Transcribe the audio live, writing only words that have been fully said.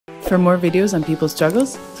For more videos on people's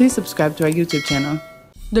struggles, please subscribe to our YouTube channel.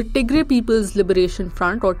 The Tigray People's Liberation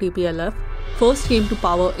Front, or TPLF, first came to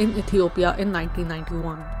power in Ethiopia in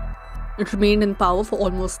 1991. It remained in power for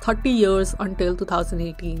almost 30 years until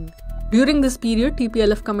 2018. During this period,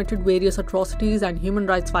 TPLF committed various atrocities and human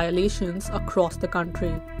rights violations across the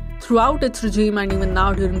country. Throughout its regime and even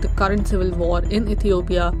now during the current civil war in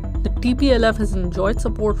Ethiopia, the TPLF has enjoyed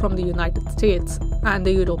support from the United States and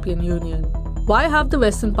the European Union. Why have the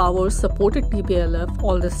Western powers supported TPLF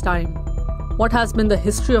all this time? What has been the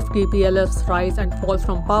history of TPLF's rise and fall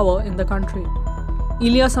from power in the country?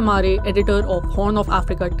 Elias Amare, editor of Horn of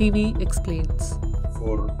Africa TV, explains.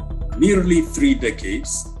 For nearly 3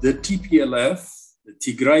 decades, the TPLF, the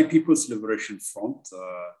Tigray People's Liberation Front,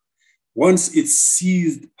 once it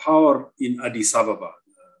seized power in Addis Ababa,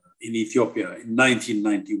 in Ethiopia in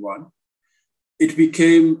 1991, it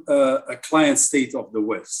became a client state of the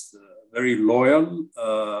West, a very loyal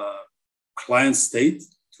client state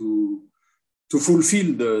to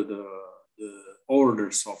fulfill the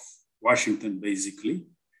orders of Washington, basically.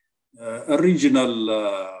 A regional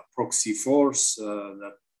proxy force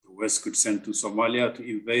that the West could send to Somalia to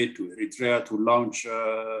invade, to Eritrea, to launch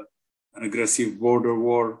an aggressive border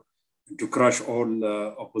war, and to crush all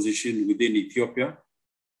opposition within Ethiopia.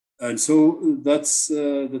 And so that's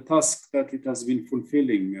the task that it has been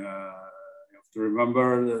fulfilling. You have to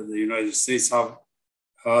remember the United States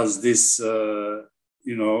has this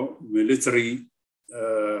military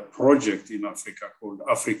project in Africa called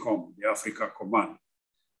AFRICOM, the Africa Command.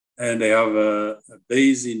 And they have a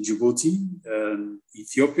base in Djibouti, and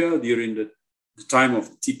Ethiopia during the time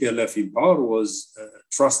of TPLF in power was a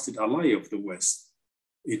trusted ally of the West.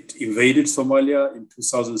 It invaded Somalia in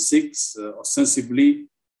 2006, ostensibly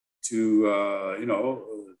to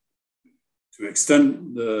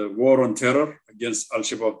extend the war on terror against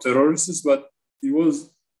Al-Shabaab terrorists, but it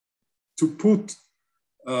was to put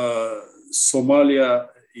Somalia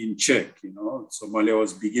in check. Somalia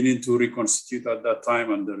was beginning to reconstitute at that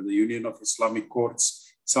time under the Union of Islamic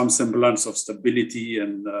Courts, some semblance of stability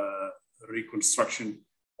and reconstruction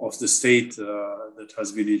of the state that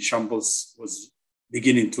has been in shambles was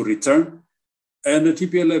beginning to return. And the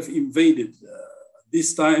TPLF invaded.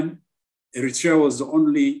 This time, Eritrea was the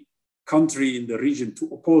only country in the region to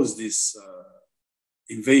oppose this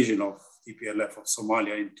invasion of TPLF of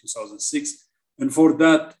Somalia in 2006. And for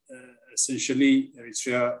that, essentially,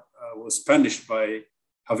 Eritrea was punished by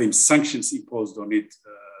having sanctions imposed on it,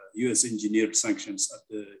 US-engineered sanctions at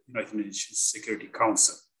the United Nations Security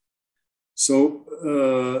Council. So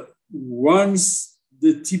once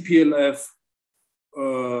the TPLF,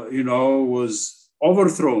 was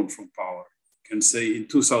overthrown from power, you can say in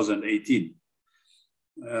 2018,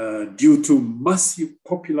 due to massive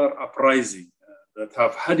popular uprising that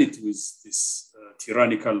have had it with this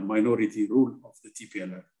tyrannical minority rule of the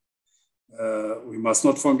TPLF. We must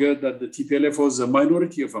not forget that the TPLF was a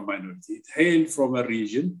minority of a minority. It hailed from a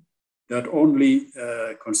region that only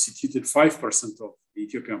constituted 5% of the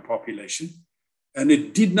Ethiopian population, and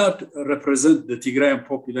it did not represent the Tigrayan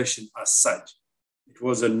population as such. It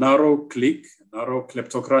was a narrow clique, a narrow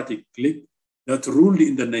kleptocratic clique that ruled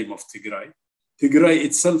in the name of Tigray. Tigray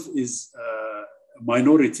itself is a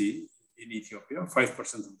minority in Ethiopia,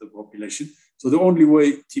 5% of the population. So the only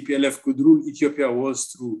way TPLF could rule Ethiopia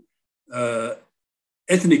was through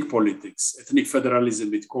ethnic politics, ethnic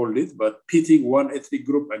federalism, it called it, but pitting one ethnic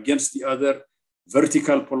group against the other,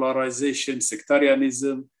 vertical polarization,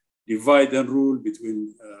 sectarianism, divide and rule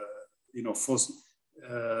between,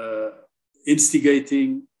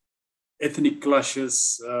 instigating ethnic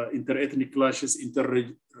clashes, inter-ethnic clashes,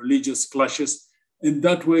 inter-religious clashes. In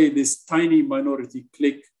that way, this tiny minority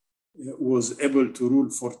clique was able to rule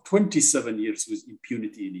for 27 years with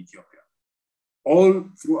impunity in Ethiopia. All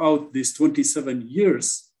throughout these 27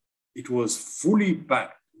 years, it was fully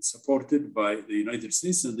backed and supported by the United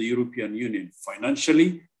States and the European Union,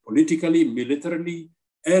 financially, politically, militarily,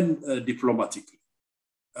 and diplomatically.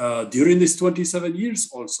 During these 27 years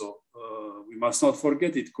also, we must not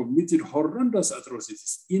forget it committed horrendous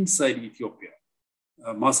atrocities inside Ethiopia.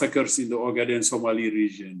 Massacres in the Ogaden Somali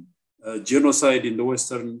region, genocide in the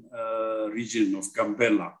western region of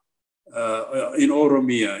Gambela, in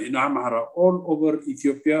Oromia, in Amhara, all over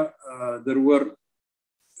Ethiopia, there were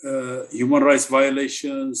human rights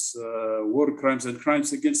violations, war crimes, and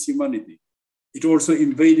crimes against humanity. It also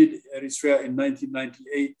invaded Eritrea in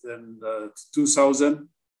 1998 and 2000,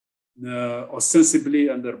 ostensibly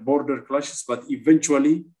under border clashes, but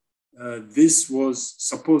eventually this was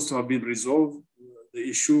supposed to have been resolved, the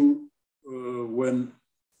issue when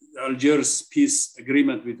Algiers peace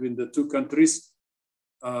agreement between the two countries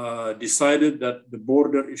decided that the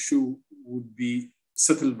border issue would be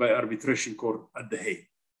settled by arbitration court at The Hague.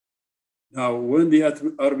 Now, when the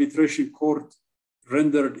arbitration court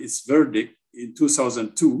rendered its verdict in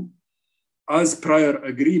 2002, as prior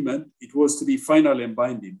agreement, it was to be final and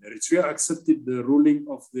binding. Eritrea accepted the ruling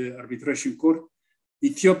of the arbitration court.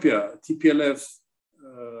 Ethiopia, TPLF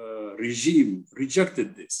regime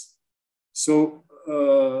rejected this. So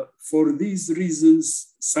for these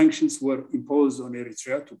reasons, sanctions were imposed on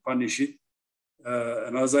Eritrea to punish it.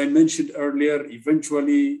 And as I mentioned earlier,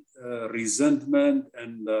 eventually resentment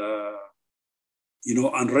and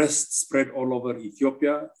unrest spread all over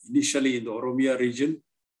Ethiopia, initially in the Oromia region,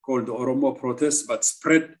 called the Oromo protests, but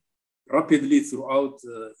spread rapidly throughout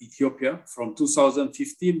Ethiopia from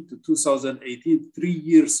 2015 to 2018, 3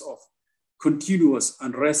 years of continuous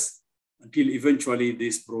unrest until eventually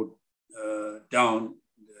this brought down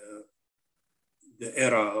the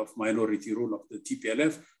era of minority rule of the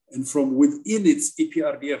TPLF. And from within its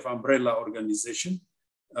EPRDF umbrella organization,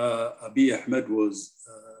 Abiy Ahmed was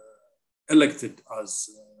elected as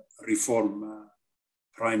reform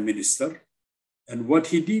prime minister. And what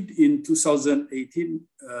he did in 2018,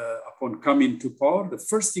 upon coming to power, the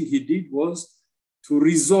first thing he did was to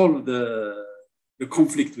resolve the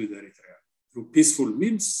conflict with Eritrea through peaceful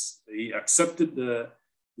means. He accepted the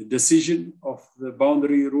decision of the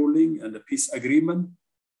boundary ruling and the peace agreement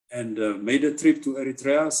and made a trip to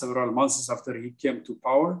Eritrea several months after he came to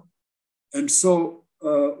power. And so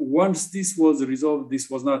once this was resolved, this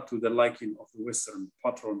was not to the liking of the Western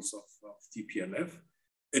patrons of TPLF.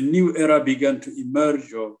 A new era began to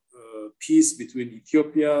emerge of peace between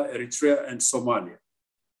Ethiopia, Eritrea, and Somalia,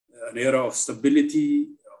 an era of stability,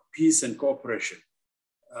 peace, and cooperation.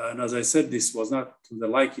 And as I said, this was not to the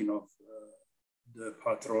liking of the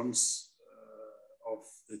patrons of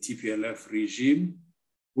the TPLF regime,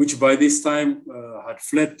 which by this time had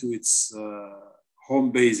fled to its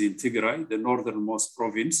home base in Tigray, the northernmost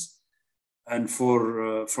province. And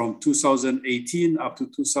from 2018 up to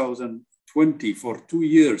 2020, for 2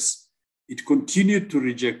 years, it continued to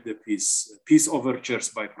reject the peace overtures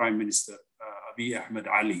by Prime Minister Abiy Ahmed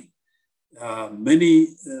Ali.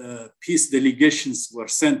 Many peace delegations were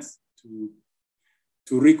sent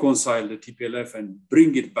to reconcile the TPLF and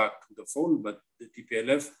bring it back to the fold, but the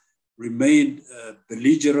TPLF remained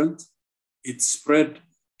belligerent. It spread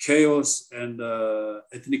chaos and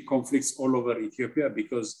ethnic conflicts all over Ethiopia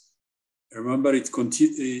because, remember, it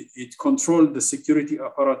controlled the security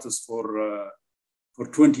apparatus for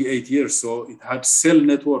 28 years. So it had cell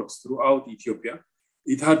networks throughout Ethiopia.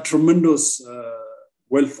 It had tremendous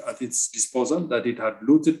wealth at its disposal that it had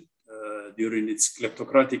looted during its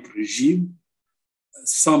kleptocratic regime.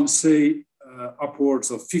 Some say upwards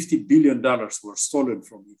of $50 billion were stolen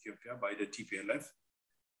from Ethiopia by the TPLF.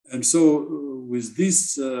 And so with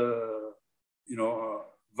this,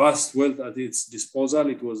 vast wealth at its disposal,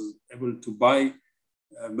 it was able to buy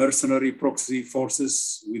mercenary proxy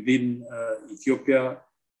forces within Ethiopia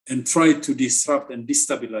and try to disrupt and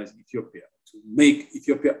destabilize Ethiopia, to make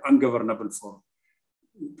Ethiopia ungovernable for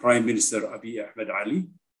Prime Minister Abiy Ahmed Ali.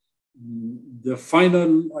 The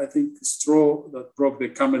final, I think, straw that broke the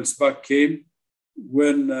camel's back came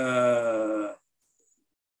when,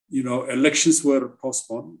 elections were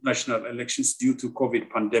postponed, national elections due to COVID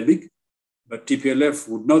pandemic, but TPLF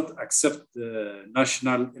would not accept the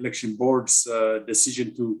National Election Board's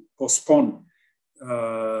decision to postpone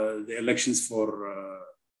the elections for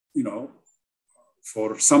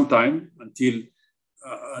some time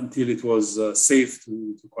until it was safe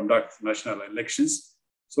to conduct national elections.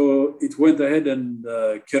 So it went ahead and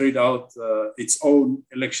carried out its own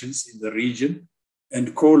elections in the region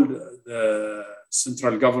and called the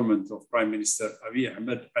central government of Prime Minister Abiy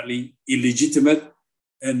Ahmed Ali illegitimate.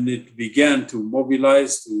 And it began to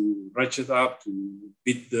mobilize, to ratchet up, to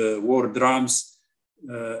beat the war drums.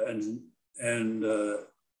 And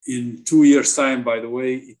in 2 years' time, by the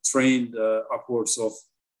way, it trained upwards of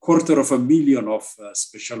 250,000 of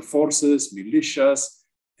special forces, militias,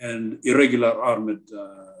 and irregular armed,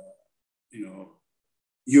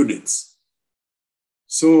 units.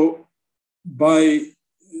 So by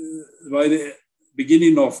the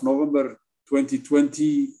beginning of November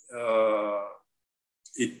 2020,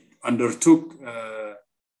 it undertook a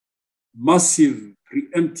massive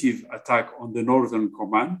preemptive attack on the Northern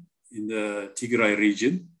Command in the Tigray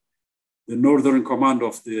region, the Northern Command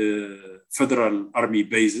of the Federal Army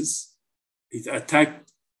bases. It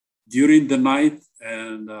attacked during the night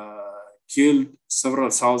and killed several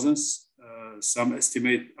thousands. Some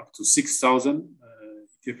estimate up to 6,000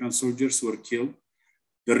 Ethiopian soldiers were killed.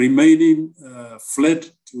 The remaining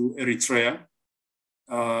fled to Eritrea.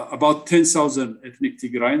 About 10,000 ethnic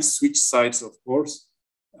Tigrayans switched sides, of course.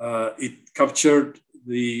 It captured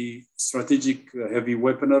the strategic heavy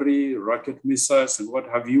weaponry, rocket missiles, and what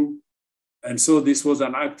have you. And so this was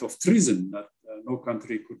an act of treason that no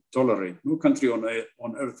country could tolerate. No country on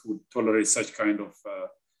earth would tolerate such kind of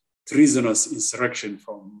treasonous insurrection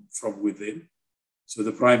from within. So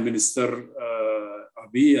the Prime Minister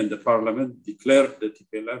Abiy and the parliament declared the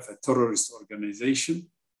TPLF a terrorist organization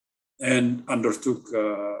and undertook,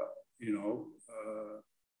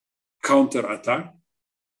 counter-attack,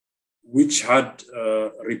 which had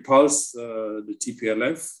repulsed the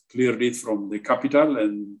TPLF, cleared it from the capital,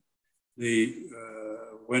 and they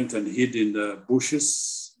went and hid in the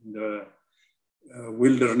bushes, in the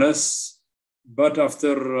wilderness. But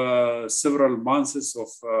after several months of,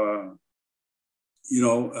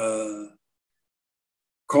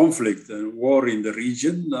 conflict and war in the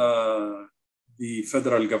region, the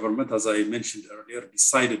federal government, as I mentioned earlier,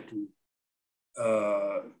 decided to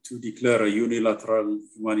declare a unilateral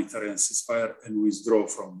humanitarian ceasefire and withdraw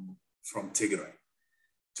from Tigray,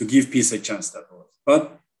 to give peace a chance, that was.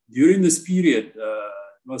 But during this period,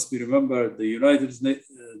 must be remembered, the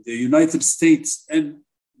United States and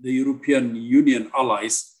the European Union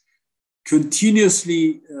allies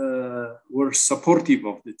continuously were supportive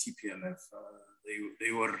of the TPLF.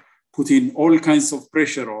 They were putting all kinds of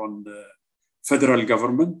pressure on the federal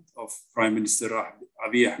government of Prime Minister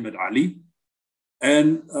Abiy Ahmed Ali.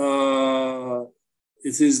 And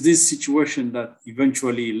it is this situation that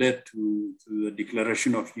eventually led to the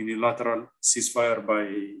declaration of unilateral ceasefire by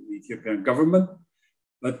the Ethiopian government.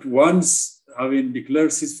 But once having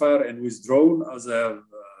declared ceasefire and withdrawn, as I have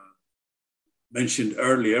mentioned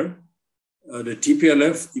earlier, the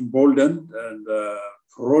TPLF, emboldened and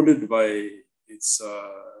prodded by its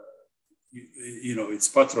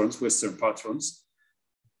patrons, Western patrons,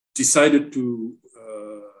 decided to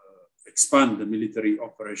expand the military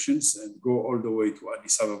operations and go all the way to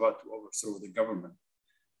Addis Ababa to overthrow the government.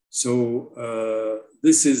 So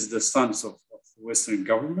this is the stance of Western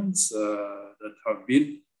governments that have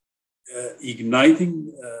been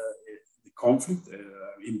igniting the conflict,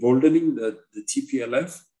 emboldening the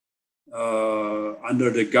TPLF under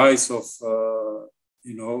the guise of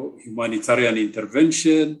humanitarian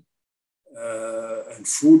intervention and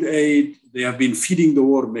food aid. They have been feeding the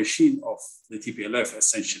war machine of the TPLF,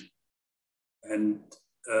 essentially. And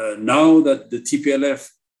now that the TPLF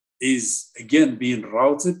is again being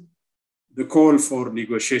routed, the call for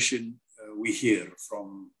negotiation we hear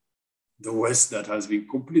from the West that has been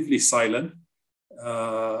completely silent.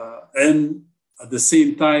 And at the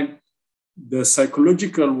same time, the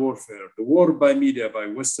psychological warfare, the war by media, by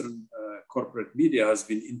Western corporate media, has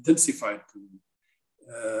been intensified to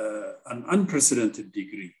an unprecedented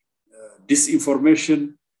degree.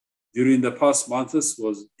 Disinformation during the past months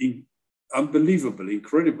was unbelievable,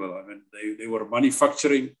 incredible. I mean, they were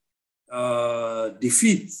manufacturing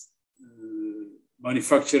defeat,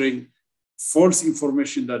 manufacturing false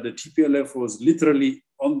information that the TPLF was literally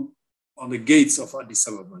on the gates of Addis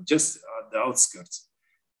Ababa, just at the outskirts,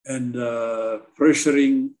 and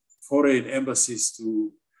pressuring foreign embassies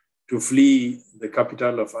to flee the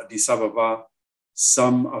capital of Addis Ababa.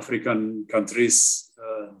 Some African countries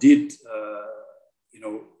did,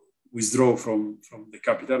 withdraw from the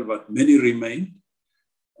capital, but many remained.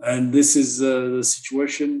 And this is the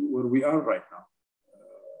situation where we are right now.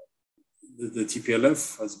 The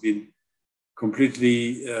TPLF has been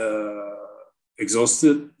completely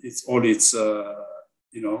exhausted. It's all its,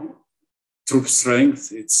 troop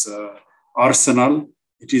strength, its arsenal.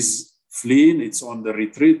 It is fleeing. It's on the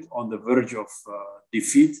retreat, on the verge of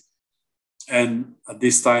defeat. And at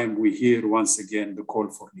this time, we hear once again the call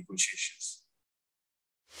for negotiations.